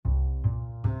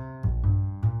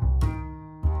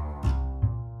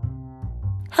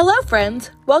Hello,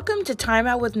 friends. Welcome to Time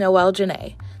Out with Noelle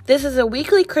Janae. This is a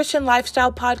weekly Christian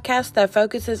lifestyle podcast that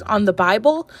focuses on the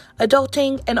Bible,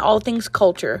 adulting, and all things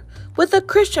culture with a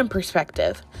Christian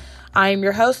perspective. I am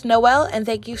your host, Noelle, and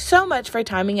thank you so much for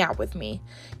timing out with me.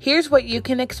 Here's what you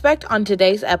can expect on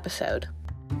today's episode.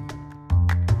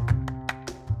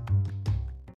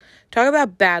 Talk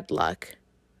about bad luck,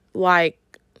 like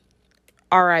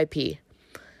RIP.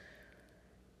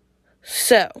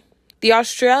 So, the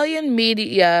Australian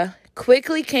media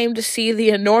quickly came to see the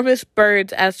enormous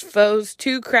birds as foes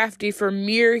too crafty for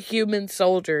mere human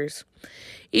soldiers.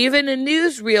 Even a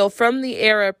newsreel from the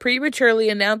era prematurely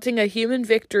announcing a human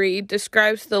victory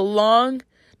describes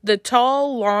the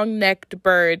tall, long-necked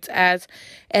birds as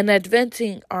an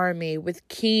advancing army with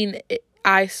keen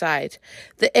eyesight,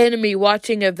 the enemy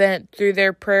watching event through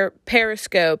their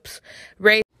periscopes.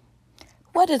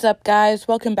 What is up, guys?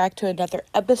 Welcome back to another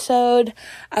episode.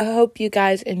 I hope you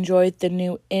guys enjoyed the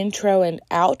new intro and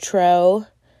outro,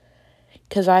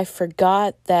 because I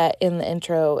forgot that in the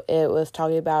intro it was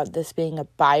talking about this being a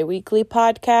bi-weekly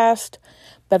podcast,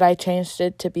 but I changed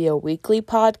it to be a weekly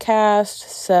podcast,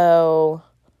 so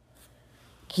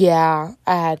yeah,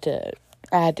 I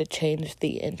had to change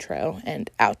the intro and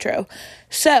outro.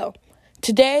 So,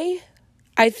 today,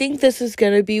 I think this is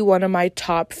going to be one of my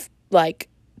top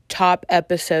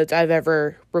episodes I've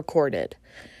ever recorded,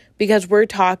 because we're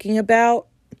talking about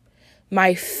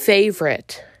my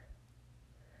favorite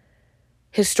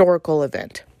historical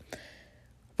event.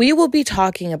 We will be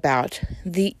talking about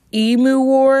the Emu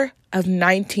War of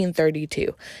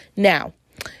 1932. Now,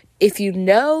 if you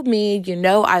know me, you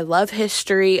know I love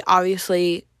history.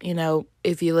 Obviously, you know,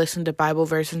 if you listen to Bible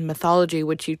versus mythology,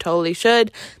 which you totally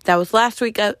should, that was last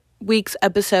week's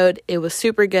episode. It was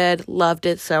super good. Loved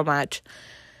it so much.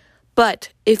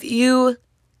 But if you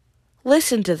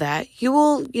listen to that, you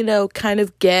will, kind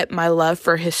of get my love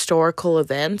for historical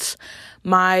events.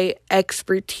 My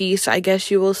expertise, I guess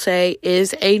you will say,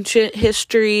 is ancient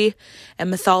history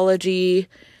and mythology.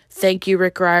 Thank you,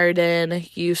 Rick Riordan.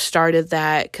 You started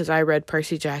that because I read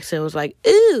Percy Jackson and was like,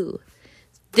 ooh,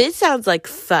 this sounds like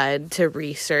fun to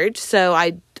research. So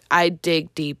I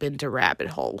dig deep into rabbit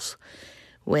holes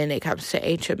when it comes to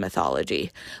ancient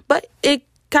mythology. But it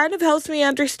kind of helps me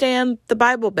understand the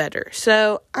Bible better,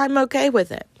 so I'm okay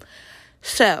with it.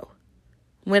 So,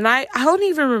 when I don't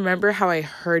even remember how I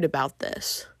heard about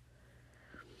this.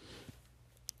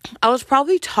 I was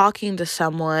probably talking to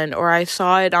someone, or I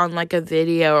saw it on like a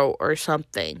video or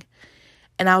something,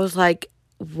 and I was like,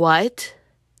 what?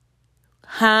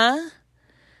 Huh?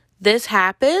 This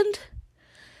happened?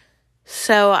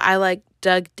 So I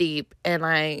dug deep, and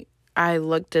I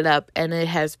looked it up, and it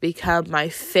has become my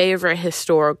favorite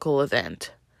historical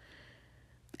event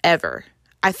ever.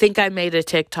 I think I made a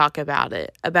TikTok about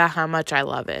it, about how much I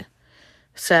love it.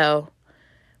 So,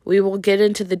 we will get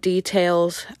into the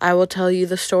details. I will tell you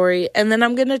the story, and then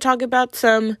I'm going to talk about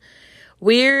some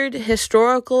weird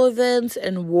historical events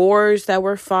and wars that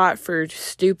were fought for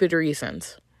stupid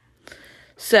reasons.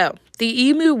 So, the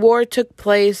Emu War took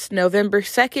place November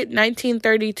 2nd,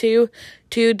 1932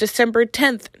 to December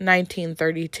 10th,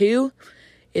 1932.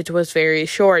 It was very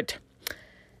short.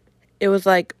 It was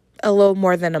like a little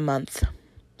more than a month.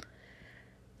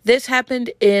 This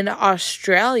happened in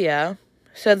Australia.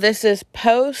 So this is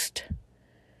post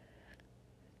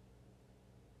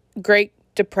Great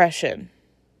Depression.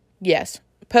 Yes,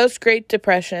 post Great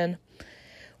Depression.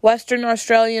 Western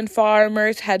Australian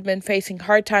farmers had been facing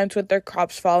hard times with their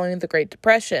crops following the Great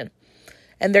Depression,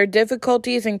 and their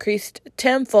difficulties increased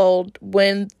tenfold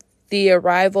when the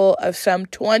arrival of some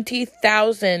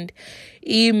 20,000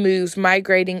 emus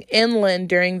migrating inland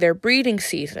during their breeding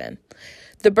season.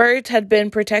 The birds had been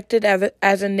protected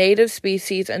as a native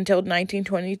species until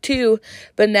 1922,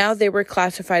 but now they were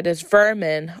classified as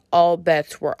vermin. All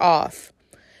bets were off.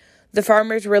 The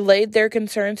farmers relayed their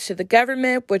concerns to the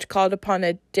government, which called upon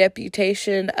a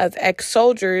deputation of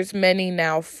ex-soldiers, many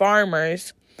now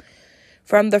farmers,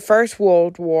 from the First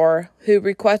World War, who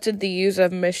requested the use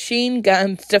of machine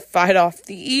guns to fight off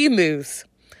the emus.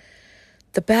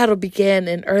 The battle began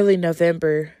in early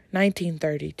November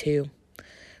 1932,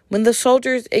 when the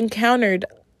soldiers encountered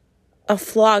a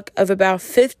flock of about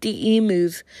 50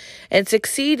 emus and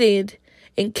succeeded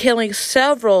in killing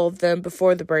several of them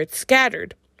before the birds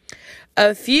scattered.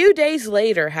 A few days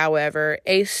later, however,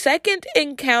 a second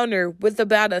encounter with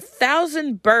about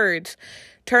 1,000 birds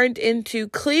turned into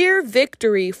clear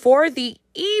victory for the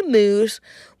emus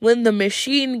when the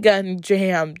machine gun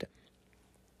jammed.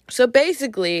 So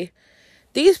basically,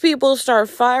 these people start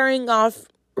firing off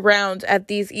rounds at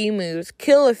these emus,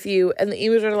 kill a few, and the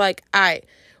emus are like, alright,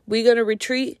 we gonna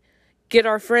retreat, get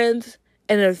our friends,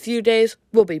 and in a few days,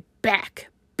 we'll be back,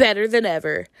 better than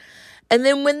ever. And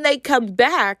then when they come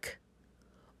back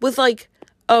with, like,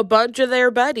 a bunch of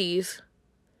their buddies,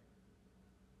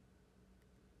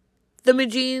 the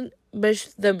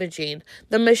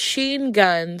machine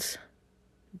guns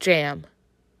jam.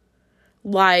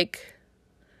 Like,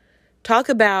 talk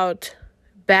about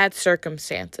bad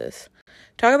circumstances.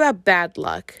 Talk about bad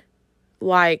luck.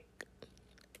 Like,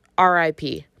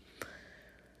 R.I.P.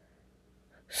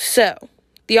 So,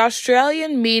 the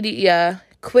Australian media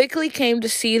quickly came to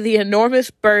see the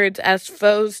enormous birds as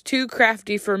foes too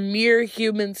crafty for mere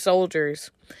human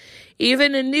soldiers.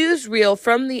 Even a newsreel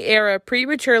from the era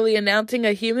prematurely announcing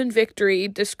a human victory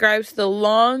describes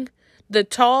the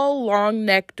tall,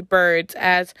 long-necked birds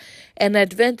as an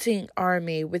advancing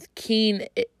army with keen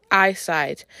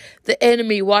eyesight, the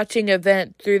enemy watching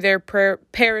event through their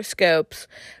periscopes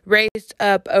raised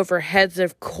up over heads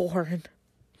of corn.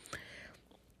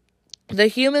 The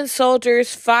human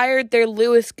soldiers fired their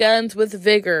Lewis guns with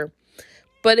vigor,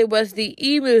 but it was the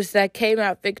emus that came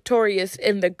out victorious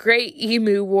in the Great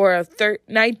Emu War of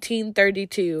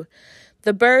 1932.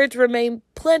 The birds remain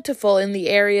plentiful in the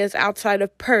areas outside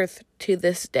of Perth to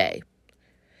this day.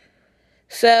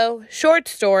 So, short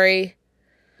story.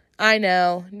 I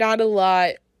know, not a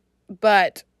lot,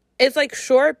 but it's like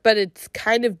short, but it's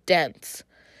kind of dense.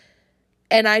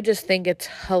 And I just think it's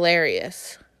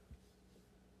hilarious.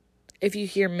 If you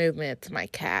hear movement, it's my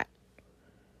cat.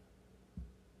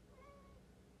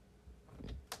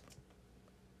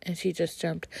 And she just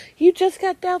jumped. You just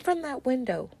got down from that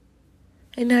window.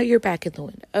 And now you're back in the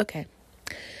window. Okay.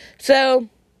 So,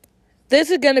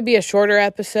 this is going to be a shorter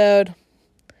episode.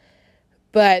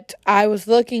 But I was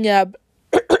looking up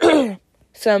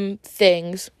some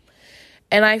things.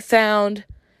 And I found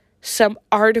some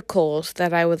articles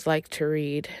that I would like to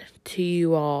read to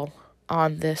you all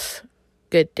on this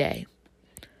good day.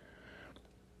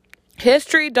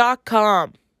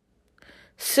 History.com.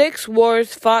 6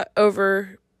 wars fought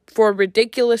over for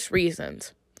ridiculous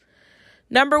reasons.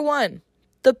 Number 1,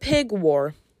 the Pig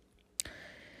War.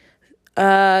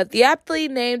 The aptly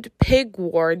named Pig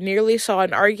War nearly saw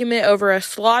an argument over a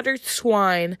slaughtered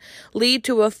swine lead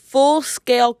to a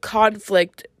full-scale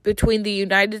conflict between the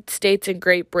United States and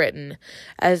Great Britain,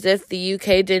 as if the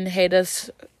UK didn't hate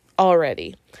us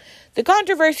already. The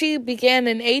controversy began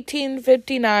in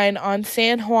 1859 on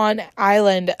San Juan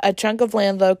Island, a chunk of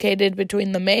land located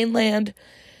between the mainland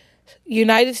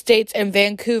United States and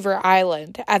Vancouver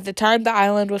Island. At the time, the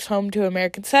island was home to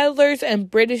American settlers and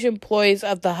British employees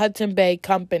of the Hudson Bay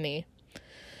Company,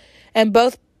 and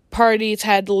both parties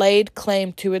had laid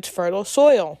claim to its fertile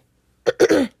soil.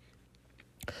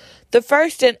 The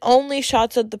first and only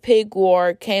shots of the Pig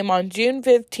War came on June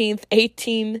 15th,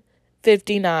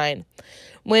 1859,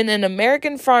 when an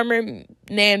American farmer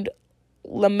named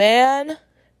Lyman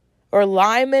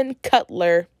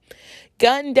Cutler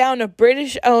gunned down a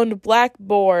British-owned black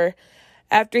boar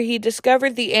after he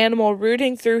discovered the animal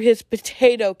rooting through his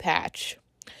potato patch.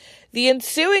 The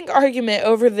ensuing argument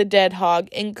over the dead hog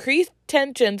increased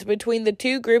tensions between the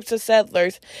two groups of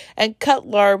settlers, and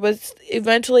Cutler was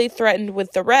eventually threatened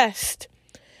with arrest.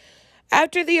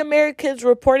 After the Americans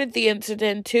reported the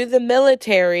incident to the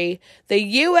military, the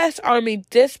U.S. Army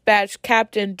dispatched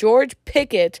Captain George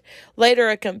Pickett, later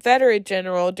a Confederate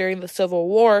general during the Civil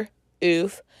War,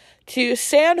 to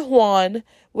San Juan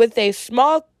with a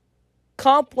small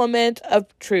complement of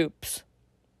troops.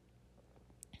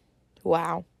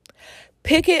 Wow.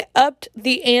 Pickett upped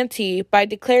the ante by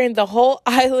declaring the whole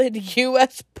island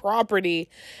U.S. property,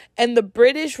 and the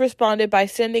British responded by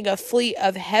sending a fleet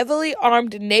of heavily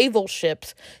armed naval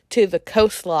ships to the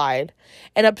coastline.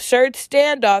 An absurd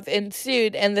standoff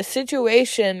ensued, and the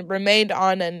situation remained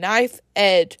on a knife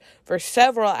edge for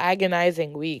several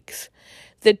agonizing weeks.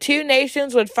 The two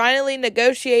nations would finally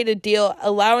negotiate a deal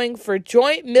allowing for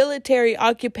joint military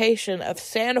occupation of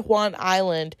San Juan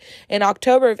Island in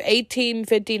October of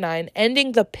 1859,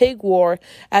 ending the Pig War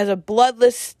as a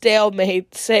bloodless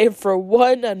stalemate save for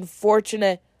one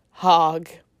unfortunate hog.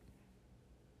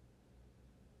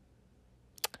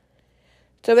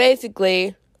 So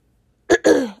basically,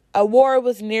 a war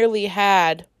was nearly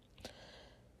had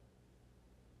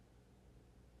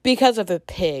because of a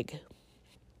pig.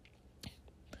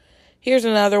 Here's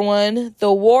another one.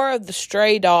 The War of the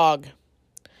Stray Dog.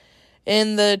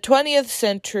 In the 20th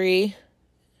century,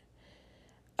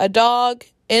 a dog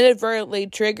inadvertently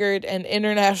triggered an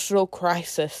international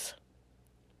crisis.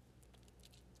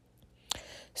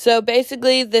 So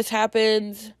basically, this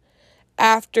happens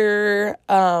after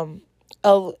during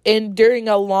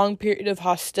a long period of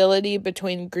hostility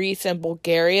between Greece and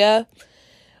Bulgaria,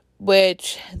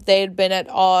 which they'd been at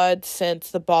odds since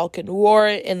the Balkan War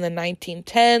in the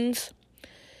 1910s.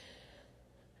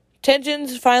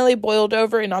 Tensions finally boiled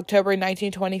over in October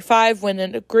 1925 when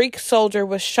a Greek soldier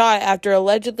was shot after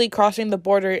allegedly crossing the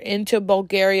border into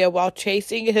Bulgaria while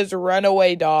chasing his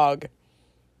runaway dog.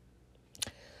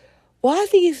 Why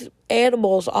these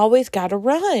animals always gotta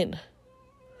run?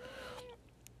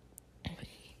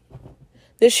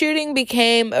 The shooting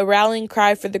became a rallying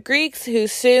cry for the Greeks, who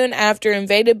soon after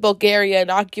invaded Bulgaria and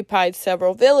occupied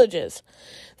several villages.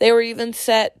 They were even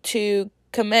set to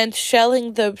commence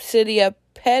shelling the city of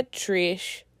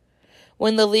Petrish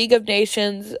when the League of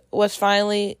Nations was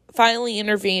finally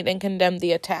intervened and condemned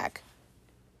the attack.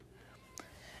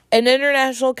 An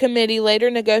international committee later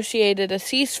negotiated a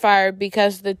ceasefire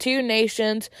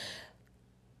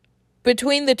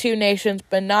between the two nations,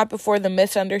 but not before the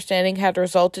misunderstanding had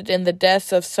resulted in the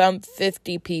deaths of some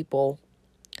 50 people.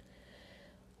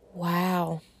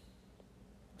 Wow.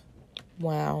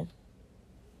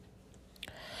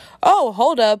 Oh,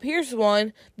 hold up. Here's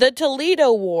one. The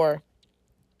Toledo War.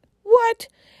 What?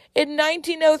 In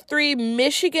 1903,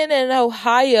 Michigan and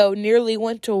Ohio nearly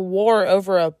went to war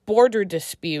over a border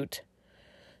dispute.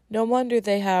 No wonder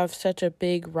they have such a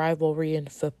big rivalry in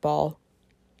football.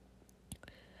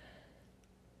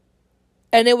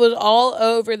 And it was all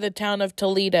over the town of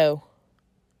Toledo.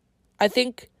 I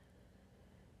think...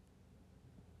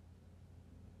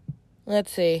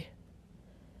 Let's see.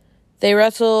 They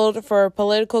wrestled for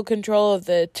political control of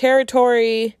the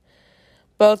territory.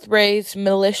 Both raised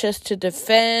militias to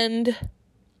defend.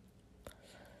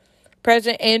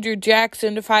 President Andrew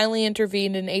Jackson finally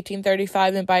intervened in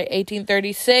 1835, and by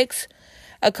 1836,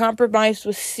 a compromise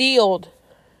was sealed.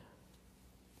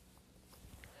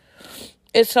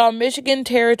 It saw Michigan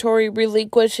territory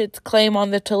relinquish its claim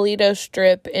on the Toledo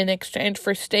Strip in exchange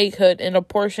for statehood in a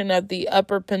portion of the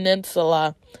Upper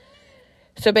Peninsula.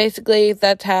 So basically,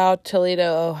 that's how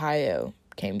Toledo, Ohio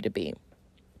came to be.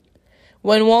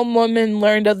 When one woman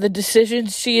learned of the decision,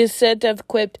 she is said to have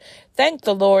quipped, "Thank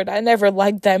the Lord, I never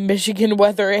liked that Michigan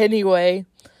weather anyway."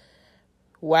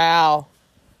 Wow.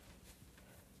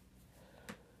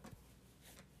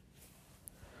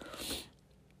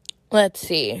 Let's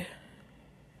see.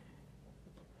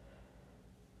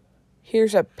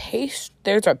 There's a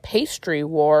pastry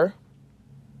war.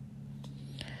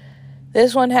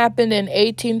 This one happened in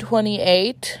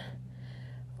 1828,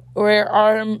 where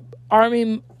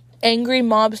angry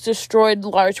mobs destroyed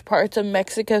large parts of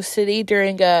Mexico City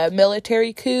during a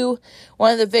military coup.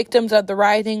 One of the victims of the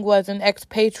rioting was an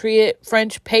expatriate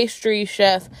French pastry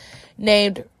chef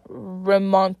named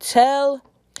Remontel,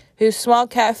 whose small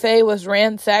cafe was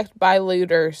ransacked by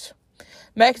looters.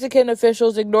 Mexican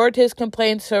officials ignored his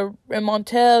complaints, so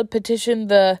Remontel petitioned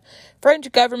the French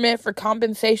government for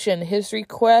compensation. His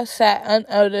request sat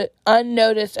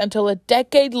unnoticed until a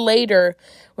decade later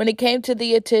when it came to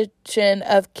the attention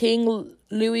of King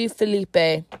Louis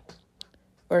Philippe.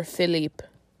 Or Philippe.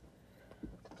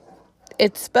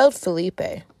 It's spelled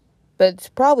Felipe, but it's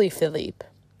probably Philippe.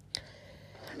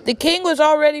 The king was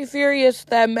already furious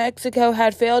that Mexico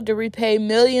had failed to repay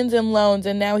millions in loans,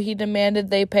 and now he demanded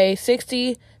they pay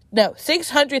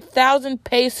 600,000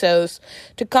 pesos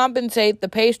to compensate the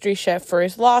pastry chef for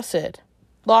his losses.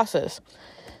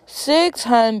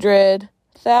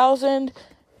 600,000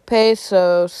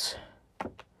 pesos.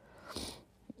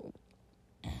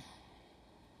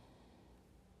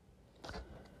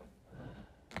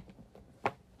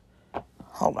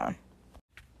 Hold on.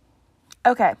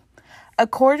 Okay.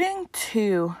 According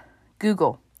to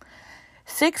Google,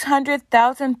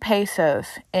 600,000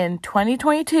 pesos in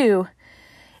 2022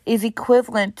 is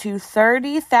equivalent to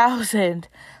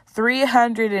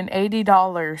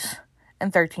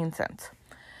 $30,380.13.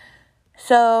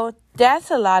 So that's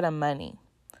a lot of money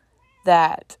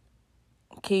that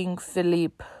King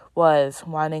Philippe was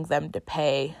wanting them to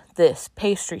pay this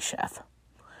pastry chef.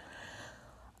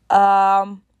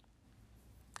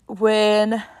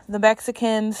 When the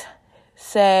Mexicans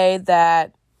said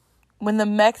that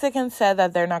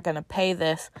they're not going to pay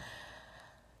this,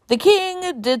 the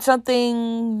king did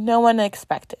something no one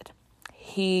expected.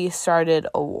 He started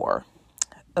a war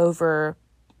over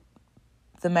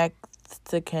the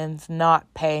Mexicans not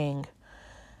paying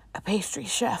a pastry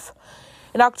chef.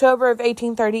 In October of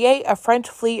 1838, a French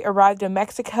fleet arrived in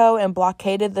Mexico and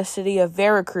blockaded the city of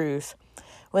Veracruz.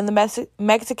 When the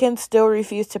Mexicans still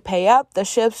refused to pay up, the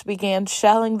ships began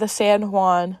shelling the San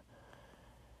Juan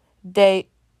de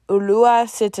Ulua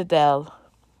citadel.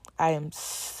 I am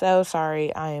so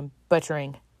sorry I am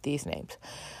butchering these names.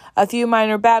 A few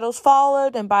minor battles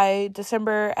followed, and by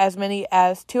December, as many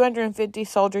as 250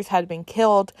 soldiers had been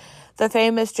killed. The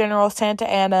famous General Santa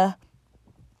Anna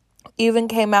even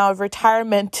came out of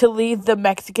retirement to lead the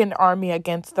Mexican army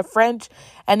against the French,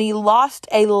 and he lost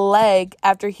a leg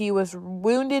after he was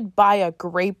wounded by a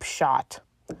grape shot.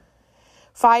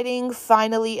 Fighting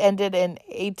finally ended in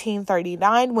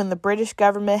 1839 when the British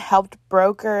government helped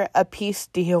broker a peace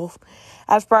deal.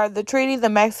 As part of the treaty, the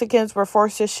Mexicans were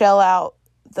forced to shell out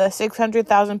the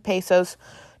 600,000 pesos,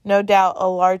 no doubt a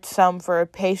large sum for a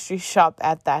pastry shop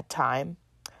at that time.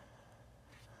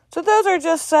 So those are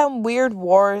just some weird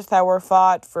wars that were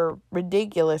fought for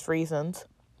ridiculous reasons.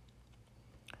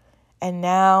 And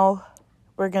now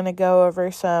we're going to go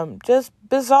over some just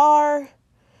bizarre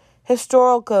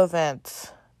historical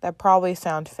events that probably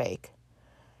sound fake.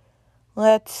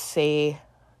 Let's see.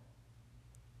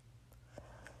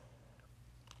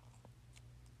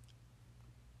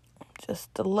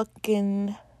 Just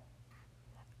looking.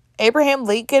 Abraham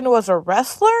Lincoln was a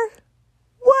wrestler?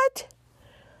 What?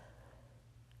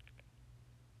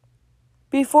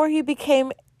 Before he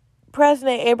became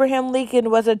president, Abraham Lincoln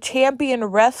was a champion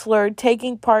wrestler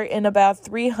taking part in about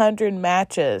 300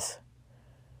 matches.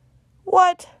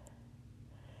 What?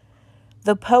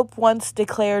 The Pope once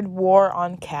declared war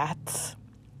on cats.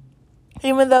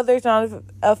 Even though there's not an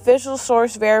official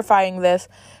source verifying this,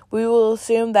 we will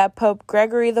assume that Pope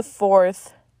Gregory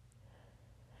IV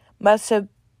must have...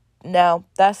 No,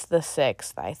 that's the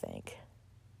 6th, I think.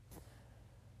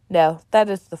 No, that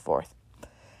is the 4th.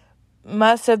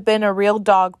 Must have been a real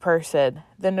dog person.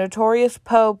 The notorious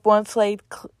Pope once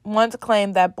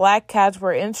claimed that black cats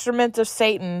were instruments of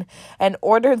Satan and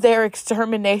ordered their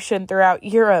extermination throughout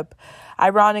Europe.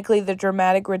 Ironically, the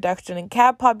dramatic reduction in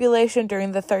cat population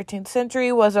during the 13th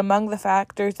century was among the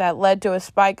factors that led to a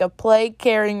spike of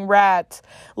plague-carrying rats,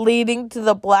 leading to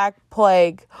the Black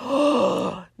Plague.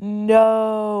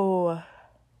 No.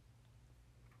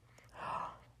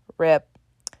 Rip.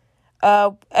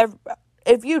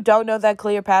 If you don't know that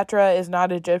Cleopatra is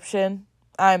not Egyptian,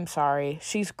 I'm sorry.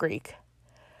 She's Greek.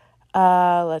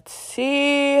 Let's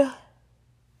see.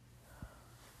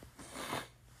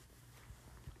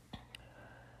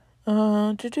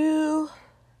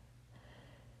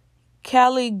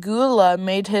 Caligula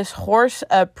made his horse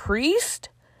a priest?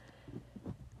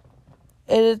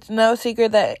 It is no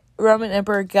secret that Roman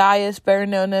Emperor Gaius, better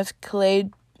known as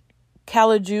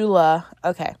Caligula,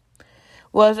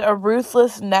 was a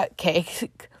ruthless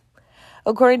nutcake.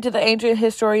 According to the ancient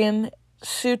historian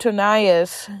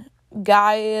Suetonius,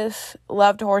 Gaius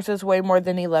loved horses way more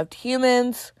than he loved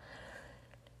humans.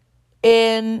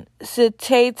 In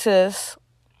Citatus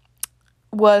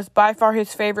was by far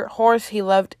his favorite horse. He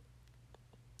loved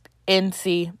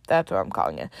Incy, that's what I'm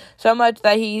calling it, so much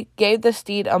that he gave the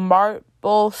steed a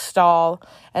marble stall,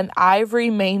 an ivory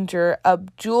manger, a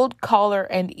jeweled collar,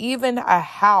 and even a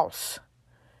house.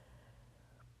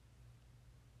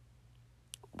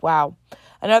 Wow.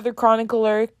 Another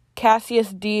chronicler, Cassius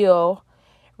Dio,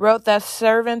 wrote that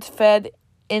servants fed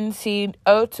Incy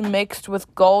oats mixed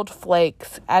with gold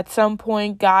flakes. At some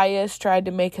point, Gaius tried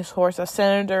to make his horse a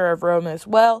senator of Rome as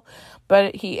well,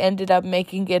 but he ended up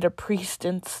making it a priest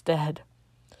instead.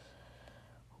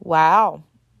 Wow.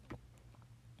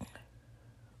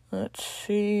 Let's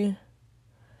see.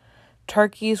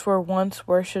 Turkeys were once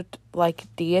worshipped like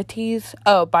deities.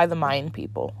 Oh, by the Mayan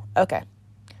people. Okay.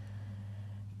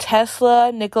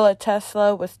 Nikola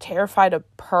Tesla was terrified of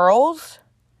pearls.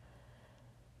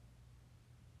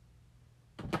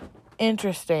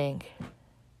 Interesting.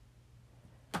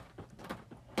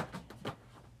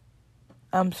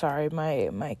 I'm sorry,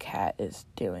 my cat is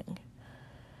doing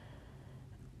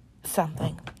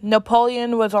something.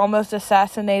 Napoleon was almost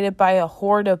assassinated by a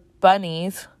horde of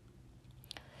bunnies.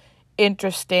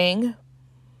 Interesting.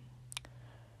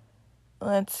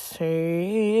 Let's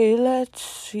see.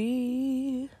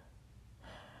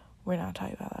 We're not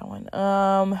talking about that one.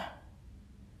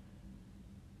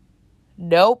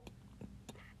 Nope.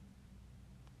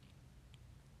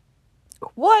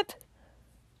 What?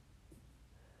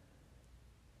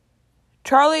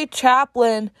 Charlie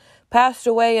Chaplin passed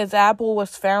away as Apple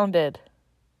was founded.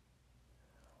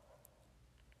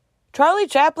 Charlie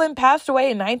Chaplin passed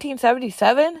away in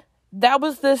 1977? That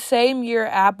was the same year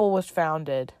Apple was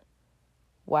founded.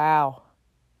 Wow.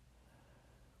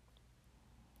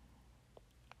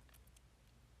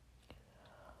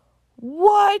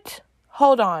 What?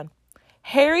 Hold on.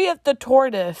 Harriet the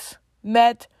Tortoise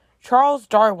met Charles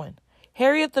Darwin.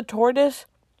 Harriet the Tortoise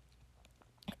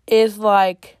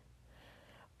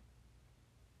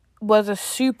was a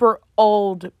super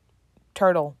old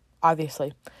turtle,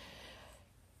 obviously.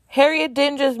 Harriet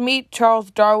didn't just meet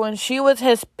Charles Darwin, she was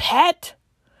his pet.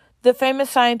 The famous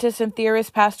scientist and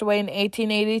theorist passed away in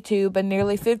 1882, but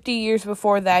nearly 50 years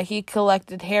before that, he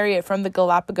collected Harriet from the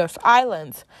Galapagos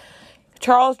Islands.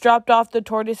 Charles dropped off the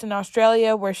tortoise in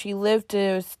Australia, where she lived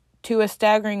to a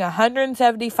staggering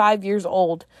 175 years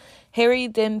old.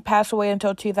 Harriet didn't pass away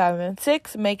until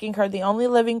 2006, making her the only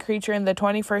living creature in the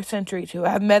 21st century to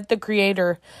have met the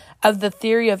creator of the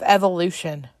theory of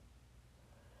evolution.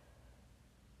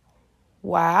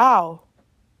 Wow.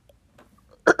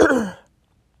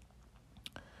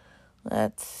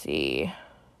 Let's see.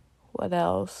 What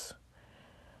else?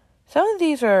 Some of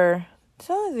these are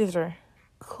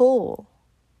cool.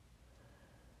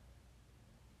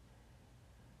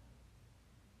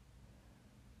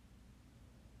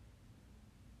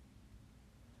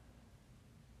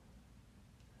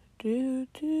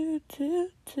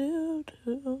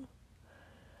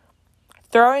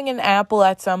 Throwing an apple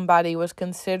at somebody was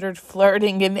considered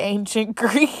flirting in ancient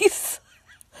Greece.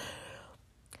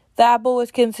 The apple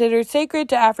was considered sacred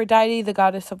to Aphrodite, the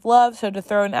goddess of love, so to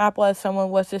throw an apple at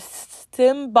someone was to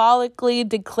symbolically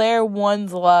declare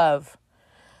one's love.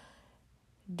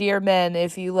 Dear men,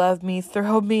 if you love me,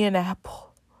 throw me an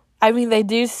apple. I mean, they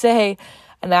do say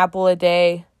an apple a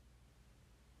day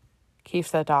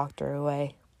keeps the doctor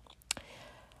away.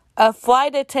 A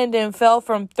flight attendant fell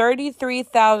from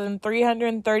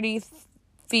 33,330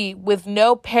 feet with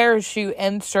no parachute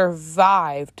and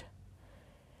survived.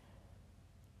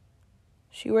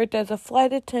 She worked as a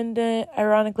flight attendant.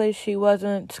 Ironically, she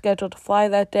wasn't scheduled to fly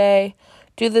that day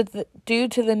due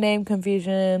to the name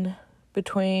confusion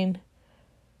between,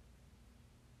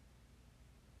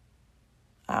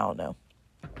 I don't know.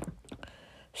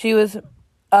 She was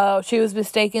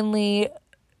mistakenly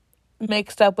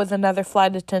mixed up with another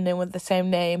flight attendant with the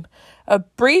same name. A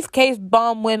briefcase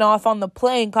bomb went off on the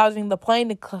plane, causing the plane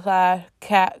to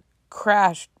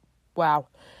crash. Wow.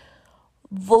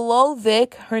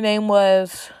 Volovic, her name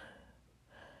was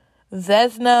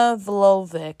Vesna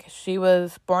Volovic. She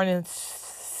was born in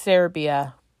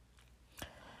Serbia.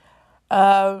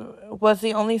 Was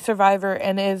the only survivor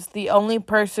and is the only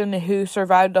person who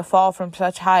survived a fall from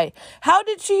such height. How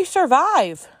did she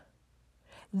survive?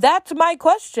 That's my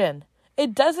question.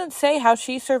 It doesn't say how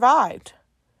she survived.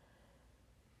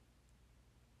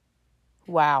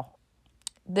 Wow.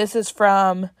 This is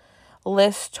from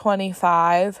List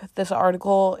 25. This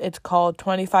article, it's called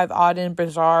 25 Odd and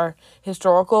Bizarre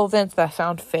Historical Events That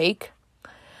Sound Fake.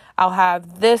 I'll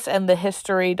have this and the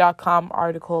history.com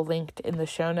article linked in the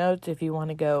show notes if you want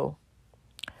to go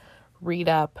read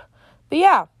up. But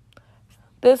yeah,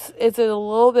 this is a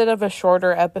little bit of a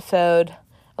shorter episode,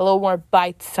 a little more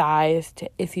bite-sized,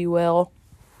 if you will.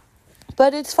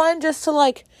 But it's fun just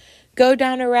to, go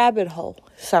down a rabbit hole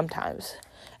sometimes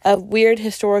of weird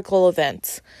historical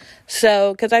events.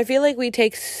 So, because I feel like we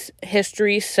take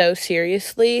history so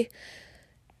seriously,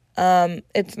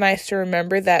 it's nice to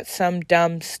remember that some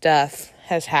dumb stuff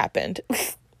has happened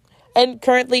and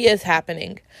currently is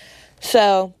happening.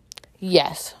 So,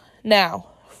 yes. Now,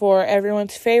 for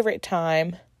everyone's favorite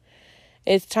time,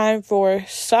 it's time for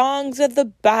Songs of the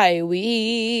Bye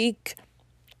Week.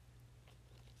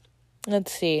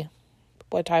 Let's see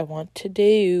what I want to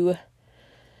do.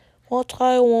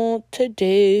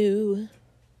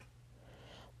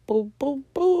 Boo, boo,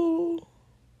 boo.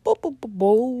 Boo, boo, boo,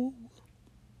 boo.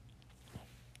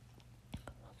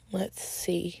 Let's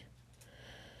see.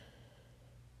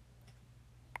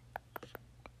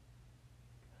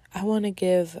 I want to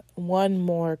give one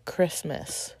more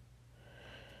Christmas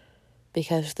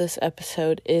because this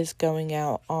episode is going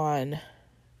out on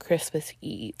Christmas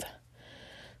Eve.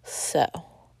 So,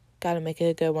 gotta make it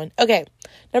a good one. Okay,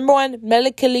 number 1,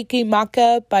 Melikaliki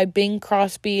Maka by Bing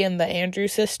Crosby and the Andrew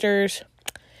Sisters.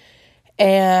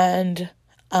 And,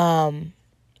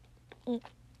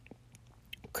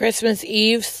 Christmas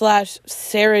Eve /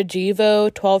 Sarajevo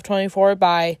 1224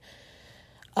 by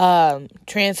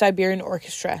Trans-Siberian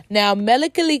Orchestra. Now,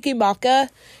 Melikaliki Maka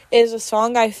is a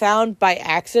song I found by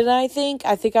accident, I think.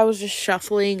 I think I was just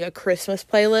shuffling a Christmas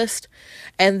playlist.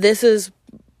 And this is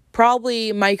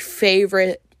probably my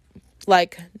favorite,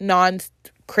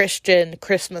 non-Christian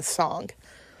Christmas song.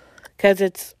 Because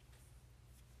it's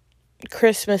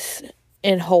Christmas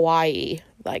in Hawaii.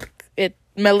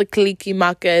 Melikaliki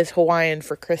Maka is Hawaiian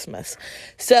for Christmas.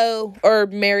 So, or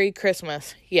Merry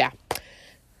Christmas. Yeah.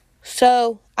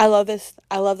 So, I love this.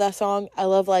 I love that song. I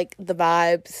love, the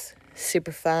vibes.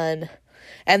 Super fun.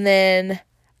 And then,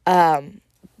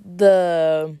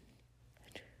 the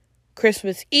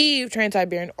Christmas Eve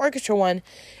Trans-Siberian Orchestra one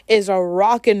is a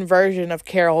rockin' version of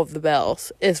Carol of the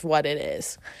Bells, is what it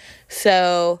is.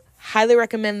 So, highly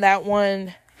recommend that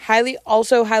one.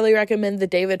 highly recommend the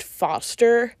David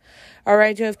Foster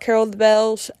arrangement of Carol of the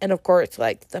Bells, and of course,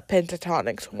 like, the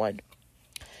Pentatonics one.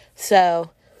 So,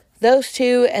 those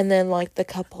two, and then, like, the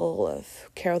couple of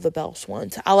Carol of the Bells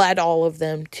ones. I'll add all of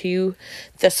them to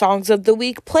the Songs of the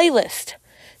Week playlist.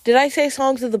 Did I say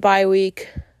Songs of the Bye Week?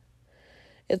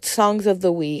 It's Songs of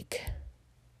the Week.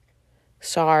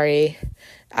 Sorry.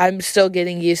 I'm still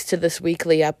getting used to this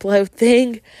weekly upload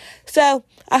thing. So,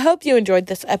 I hope you enjoyed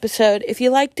this episode. If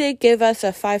you liked it, give us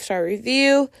a 5-star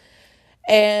review.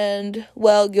 And,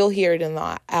 well, you'll hear it in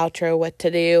the outro what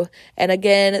to do. And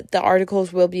again, the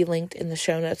articles will be linked in the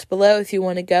show notes below if you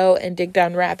want to go and dig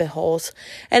down rabbit holes.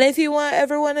 And if you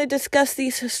ever want to discuss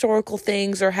these historical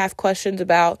things or have questions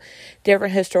about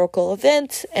different historical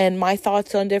events and my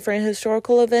thoughts on different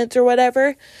historical events or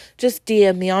whatever, just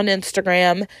DM me on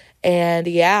Instagram. And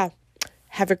yeah,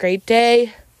 have a great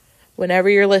day whenever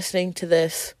you're listening to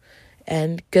this.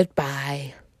 And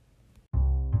goodbye.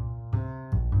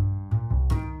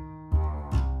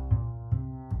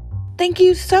 Thank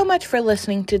you so much for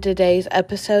listening to today's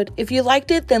episode. If you liked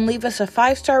it, then leave us a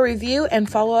 5-star review and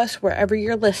follow us wherever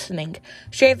you're listening.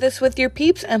 Share this with your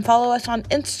peeps and follow us on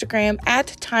Instagram at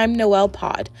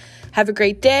TimeNoelPod. Have a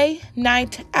great day,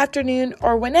 night, afternoon,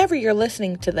 or whenever you're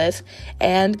listening to this,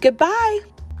 and goodbye!